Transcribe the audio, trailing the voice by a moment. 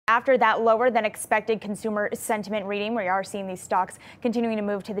after that lower than expected consumer sentiment reading. We are seeing these stocks continuing to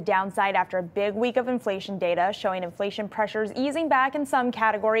move to the downside after a big week of inflation data showing inflation pressures easing back in some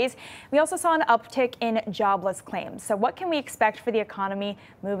categories. We also saw an uptick in jobless claims. So what can we expect for the economy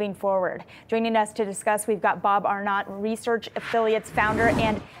moving forward? Joining us to discuss, we've got Bob Arnott, Research Affiliates founder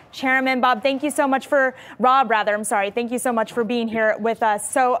and chairman. Bob, thank you so much for, thank you so much for being here with us.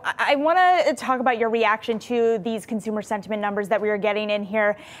 So I want to talk about your reaction to these consumer sentiment numbers that we are getting in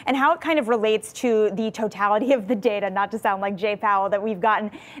here and how it kind of relates to the totality of the data, not to sound like Jay Powell, that we've gotten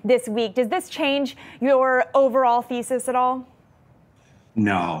this week. Does this change your overall thesis at all?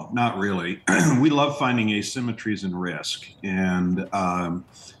 No, not really. We love finding asymmetries in risk, and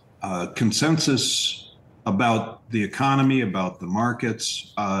consensus about the economy, about the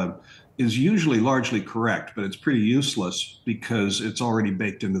markets, is usually largely correct, but it's pretty useless because it's already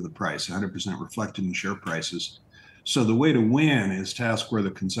baked into the price, 100% reflected in share prices. So the way to win is to ask where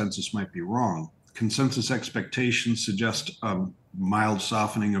the consensus might be wrong. Consensus expectations suggest a mild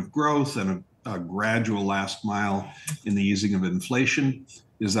softening of growth and a gradual last mile in the easing of inflation.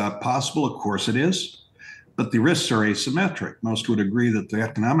 Is that possible? Of course it is, but the risks are asymmetric. Most would agree that the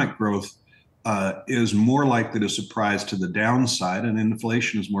economic growth is more likely to surprise to the downside, and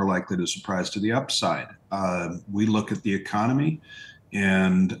inflation is more likely to surprise to the upside. We look at the economy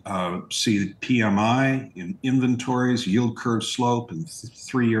and see PMI in inventories, yield curve slope, and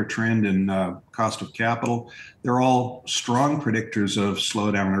three-year trend in cost of capital. They're all strong predictors of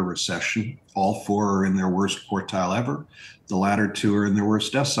slowdown or recession. All four are in their worst quartile ever. The latter two are in their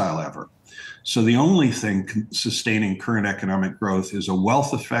worst decile ever. So the only thing sustaining current economic growth is a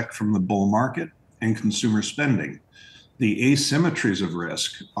wealth effect from the bull market and consumer spending. The asymmetries of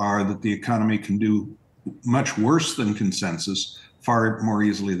risk are that the economy can do much worse than consensus far more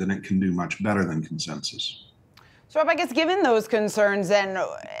easily than it can do much better than consensus. So Rob, I guess given those concerns, then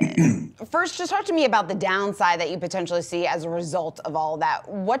first just talk to me about the downside that you potentially see as a result of all of that.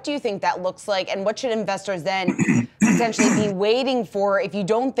 What do you think that looks like, and what should investors then potentially be waiting for if you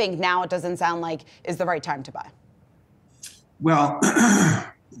don't think now, it doesn't sound like, is the right time to buy? Well,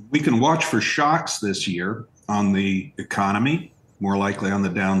 we can watch for shocks this year on the economy, more likely on the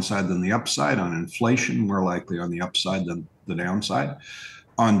downside than the upside, on inflation, more likely on the upside than the downside.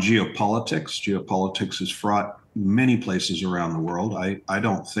 On geopolitics is fraught many places around the world. I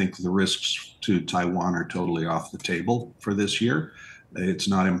don't think the risks to Taiwan are totally off the table for this year. It's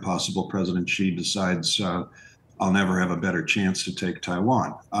not impossible President Xi decides I'll never have a better chance to take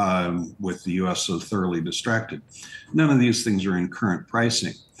Taiwan with the US so thoroughly distracted. None of these things are in current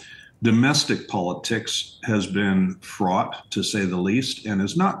pricing. Domestic politics has been fraught, to say the least, and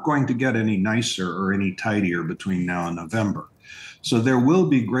is not going to get any nicer or any tidier between now and November. So there will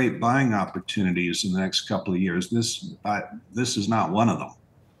be great buying opportunities in the next couple of years. This is not one of them.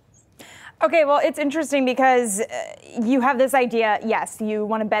 Okay, well, it's interesting because you have this idea, yes, you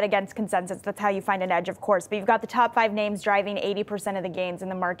want to bet against consensus. That's how you find an edge, of course. But you've got the top 5 names driving 80% of the gains in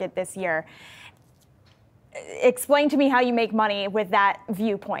the market this year. Explain to me how you make money with that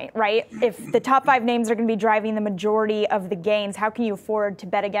viewpoint, right? If the top 5 names are going to be driving the majority of the gains, how can you afford to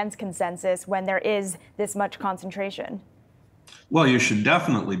bet against consensus when there is this much concentration? Well, you should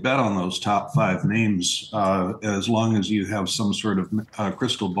definitely bet on those top 5 names as long as you have some sort of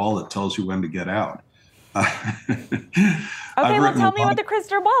crystal ball that tells you when to get out. Okay, well, tell me what the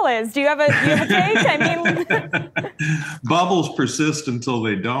crystal ball is. Do you have a take? I mean, bubbles persist until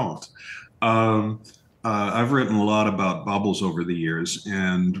they don't. I've written a lot about bubbles over the years,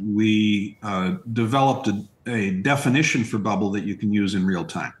 and we developed a definition for bubble that you can use in real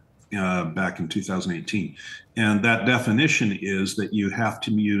time back in 2018. And that definition is that you have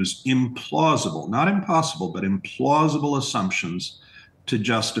to use implausible, not impossible, but implausible assumptions to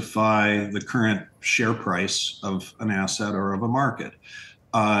justify the current share price of an asset or of a market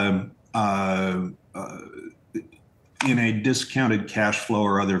in a discounted cash flow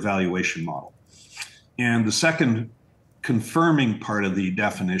or other valuation model. And the second confirming part of the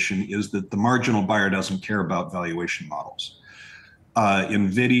definition is that the marginal buyer doesn't care about valuation models.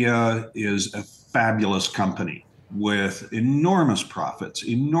 NVIDIA is a fabulous company with enormous profits,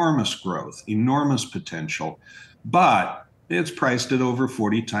 enormous growth, enormous potential, but it's priced at over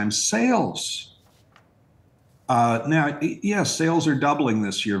 40 times sales. Now, yes, sales are doubling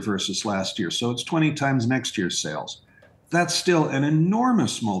this year versus last year, so it's 20 times next year's sales. That's still an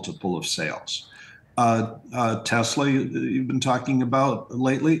enormous multiple of sales. Tesla, you've been talking about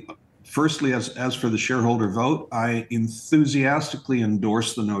lately. Firstly, as for the shareholder vote, I enthusiastically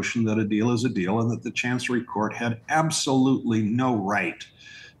endorse the notion that a deal is a deal and that the Chancery Court had absolutely no right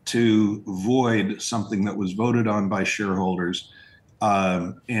to void something that was voted on by shareholders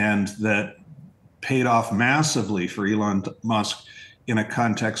and that paid off massively for Elon Musk in a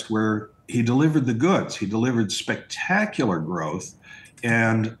context where he delivered the goods. He delivered spectacular growth,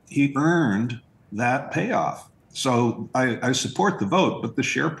 and he earned that payoff. So I support the vote, but the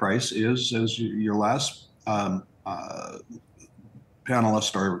share price is, as your last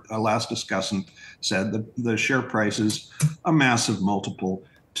panelist or last discussant said, the share price is a massive multiple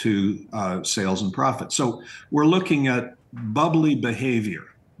to sales and profit. So we're looking at bubbly behavior.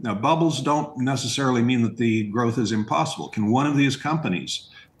 Now, bubbles don't necessarily mean that the growth is impossible. Can one of these companies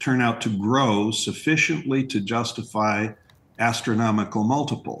turn out to grow sufficiently to justify astronomical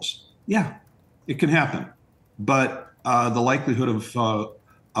multiples? Yeah, it can happen. But the likelihood of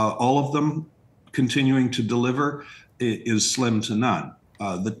all of them continuing to deliver is slim to none.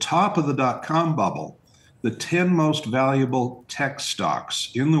 The top of the dot-com bubble, the 10 most valuable tech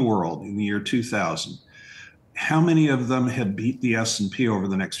stocks in the world in the year 2000, how many of them had beat the S&P over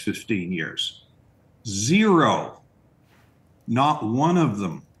the next 15 years? Zero. Not one of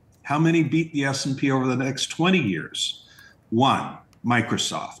them. How many beat the S&P over the next 20 years? One,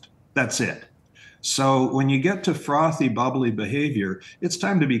 Microsoft. That's it. So when you get to frothy, bubbly behavior, it's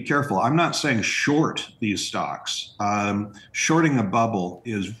time to be careful. I'm not saying short these stocks. Shorting a bubble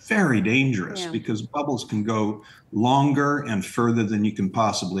is very dangerous because bubbles can go longer and further than you can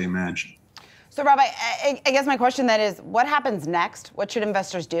possibly imagine. So, Rob, I guess my question then is, what happens next? What should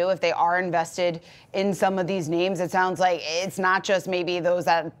investors do if they are invested in some of these names? It sounds like it's not just maybe those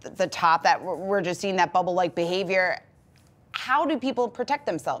at the top that we're just seeing that bubble-like behavior. How do people protect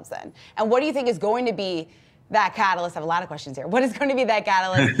themselves then? And what do you think is going to be that catalyst? I have a lot of questions here. What is going to be that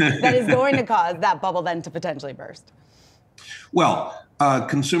catalyst that is going to cause that bubble then to potentially burst? Well,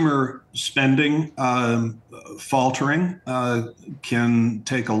 consumer spending faltering can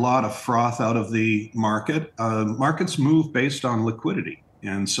take a lot of froth out of the market. Markets move based on liquidity.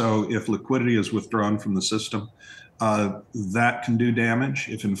 And so if liquidity is withdrawn from the system, that can do damage.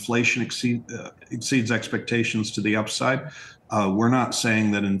 If inflation exceeds expectations to the upside, we're not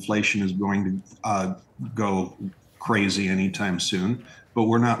saying that inflation is going to go crazy anytime soon, but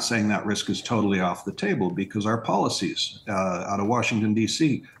we're not saying that risk is totally off the table because our policies out of Washington,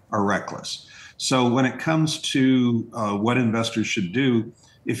 D.C. are reckless. So when it comes to what investors should do,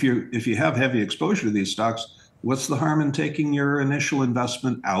 if you have heavy exposure to these stocks, what's the harm in taking your initial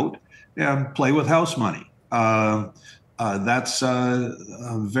investment out and play with house money? That's a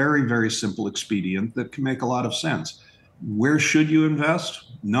very, very simple expedient that can make a lot of sense. Where should you invest?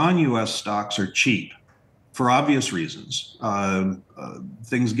 Non-US stocks are cheap for obvious reasons.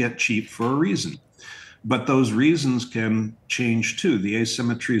 Things get cheap for a reason. But those reasons can change too. The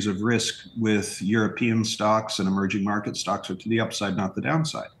asymmetries of risk with European stocks and emerging market stocks are to the upside, not the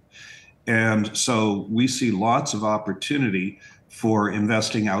downside. And so we see lots of opportunity for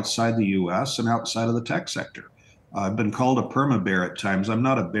investing outside the US and outside of the tech sector. I've been called a perma bear at times. I'm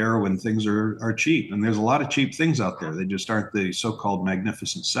not a bear when things are cheap. And there's a lot of cheap things out there. They just aren't the so-called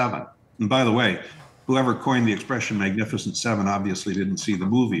Magnificent Seven. And by the way, whoever coined the expression Magnificent Seven obviously didn't see the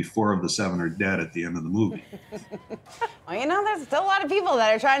movie. 4 of the 7 are dead at the end of the movie. Well, you know, there's still a lot of people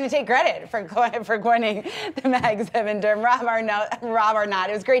that are trying to take credit for coining the Mag 7 term. Rob or not,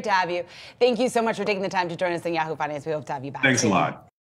 it was great to have you. Thank you so much for taking the time to join us in Yahoo Finance. We hope to have you back. Thanks a lot.